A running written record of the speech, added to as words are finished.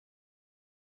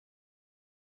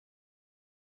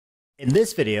In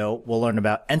this video, we'll learn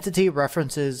about entity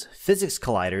references, physics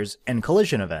colliders, and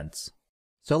collision events.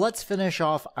 So let's finish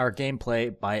off our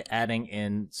gameplay by adding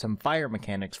in some fire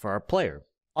mechanics for our player.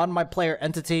 On my player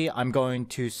entity, I'm going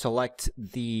to select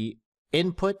the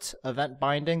input event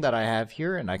binding that I have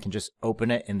here, and I can just open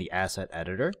it in the asset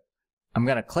editor. I'm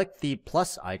going to click the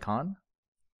plus icon.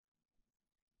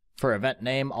 For event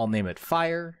name, I'll name it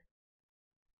fire.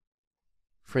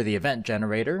 For the event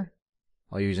generator,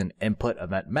 I'll use an input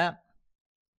event map.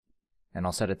 And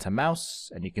I'll set it to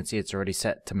mouse, and you can see it's already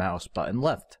set to mouse button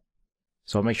left.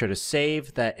 So I'll make sure to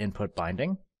save that input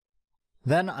binding.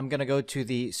 Then I'm going to go to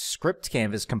the script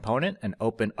canvas component and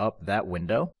open up that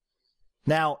window.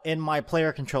 Now in my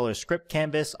player controller script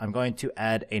canvas, I'm going to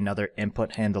add another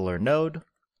input handler node.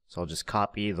 So I'll just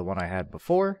copy the one I had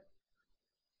before,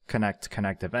 connect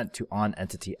event to on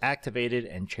entity activated,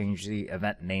 and change the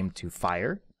event name to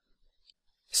fire.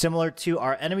 Similar to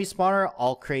our enemy spawner,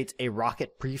 I'll create a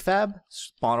rocket prefab,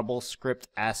 spawnable script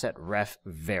asset ref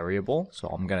variable. So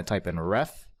I'm going to type in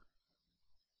ref,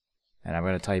 and I'm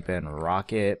going to type in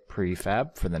rocket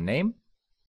prefab for the name.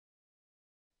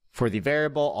 For the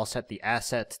variable, I'll set the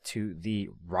asset to the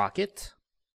rocket.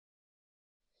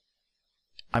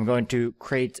 I'm going to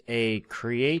create a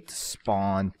create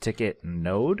spawn ticket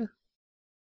node.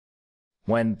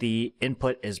 When the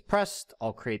input is pressed,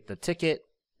 I'll create the ticket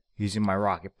using my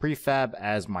rocket prefab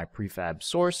as my prefab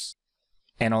source,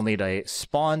 and I'll need a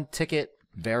spawn ticket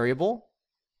variable,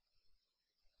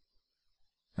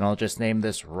 and I'll just name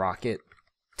this rocket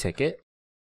ticket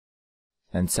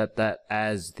and set that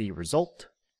as the result.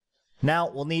 Now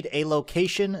we'll need a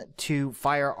location to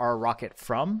fire our rocket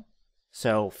from.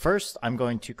 So first I'm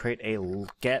going to create a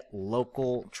get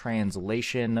local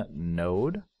translation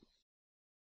node.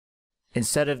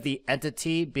 Instead of the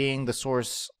entity being the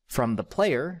source from the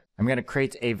player, I'm going to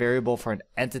create a variable for an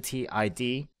entity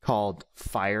ID called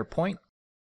firepoint.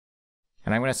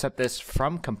 And I'm going to set this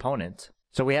from component.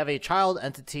 So we have a child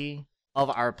entity of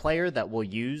our player that we'll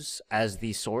use as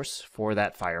the source for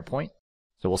that firepoint.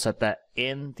 So we'll set that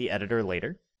in the editor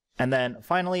later. And then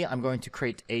finally, I'm going to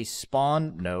create a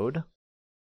spawn node,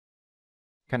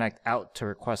 connect out to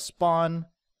request spawn,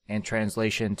 and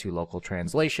translation to local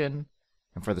translation.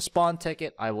 And for the spawn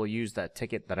ticket, I will use that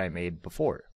ticket that I made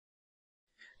before.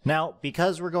 Now,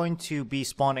 because we're going to be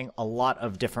spawning a lot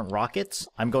of different rockets,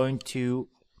 I'm going to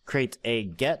create a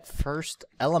get first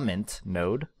element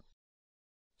node.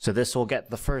 So this will get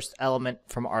the first element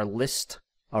from our list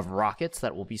of rockets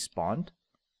that will be spawned.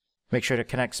 Make sure to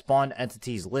connect spawned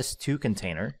entities list to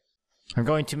container. I'm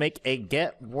going to make a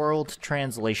get world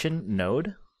translation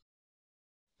node.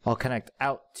 I'll connect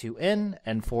out to in,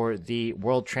 and for the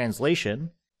world translation,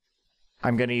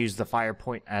 I'm going to use the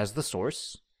firepoint as the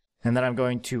source. And then I'm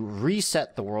going to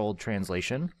reset the world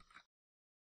translation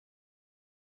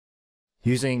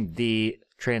using the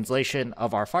translation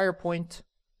of our firepoint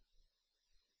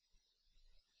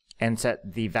and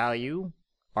set the value,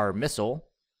 our missile,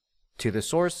 to the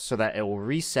source so that it will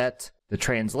reset the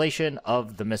translation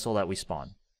of the missile that we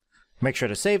spawn. Make sure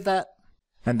to save that.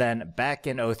 And then back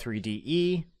in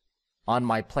O3DE, on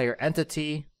my player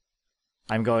entity,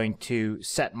 I'm going to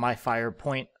set my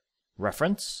firepoint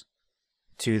reference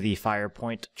to the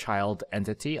firepoint child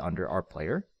entity under our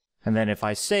player. And then if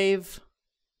I save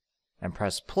and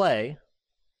press play,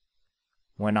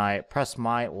 when I press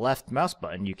my left mouse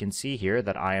button, you can see here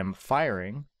that I am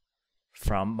firing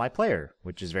from my player,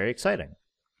 which is very exciting.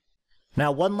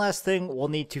 Now, one last thing we'll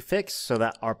need to fix so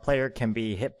that our player can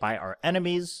be hit by our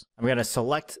enemies. I'm going to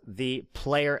select the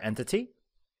player entity.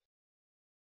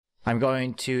 I'm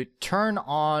going to turn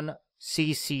on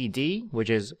CCD,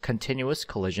 which is continuous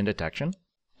collision detection.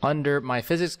 Under my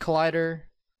physics collider,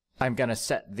 I'm going to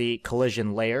set the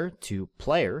collision layer to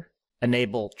player,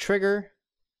 enable trigger,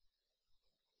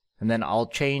 and then I'll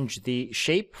change the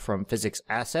shape from physics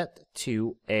asset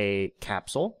to a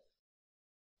capsule.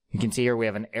 You can see here we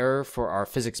have an error for our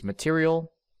physics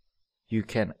material. You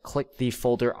can click the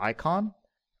folder icon,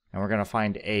 and we're going to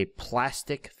find a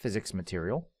plastic physics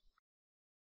material.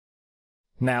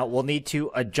 Now we'll need to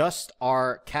adjust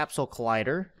our capsule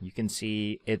collider. You can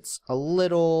see it's a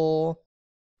little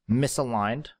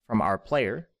misaligned from our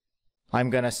player. I'm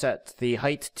going to set the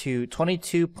height to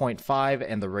 22.5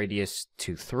 and the radius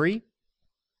to 3.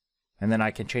 And then I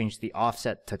can change the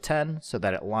offset to 10 so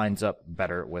that it lines up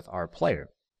better with our player.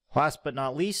 Last but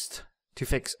not least, to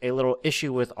fix a little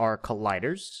issue with our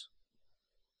colliders,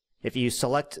 if you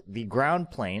select the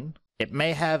ground plane, it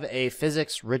may have a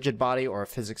physics rigid body or a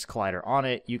physics collider on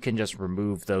it. You can just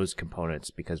remove those components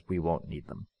because we won't need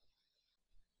them.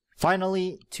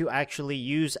 Finally, to actually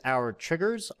use our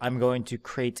triggers, I'm going to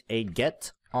create a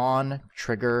get on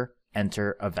trigger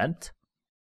enter event.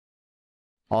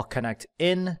 I'll connect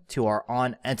in to our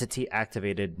on entity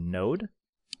activated node.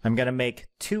 I'm going to make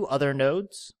two other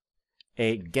nodes,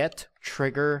 a get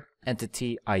trigger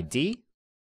entity ID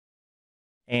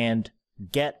and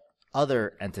get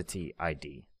other entity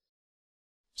ID.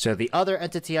 So the other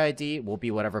entity ID will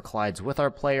be whatever collides with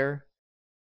our player,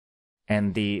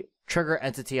 and the trigger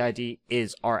entity ID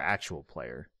is our actual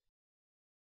player.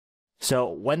 So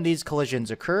when these collisions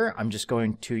occur, I'm just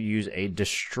going to use a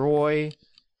destroy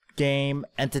game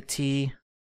entity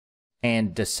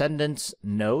and descendants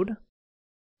node.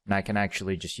 And I can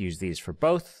actually just use these for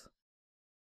both.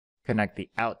 Connect the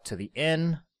out to the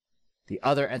in, the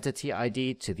other entity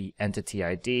ID to the entity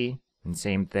ID, and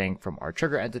same thing from our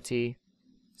trigger entity.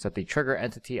 Set the trigger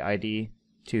entity ID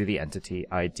to the entity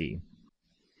ID.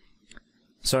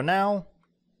 So now,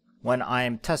 when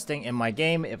I'm testing in my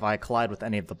game, if I collide with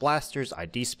any of the blasters, I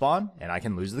despawn and I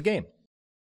can lose the game.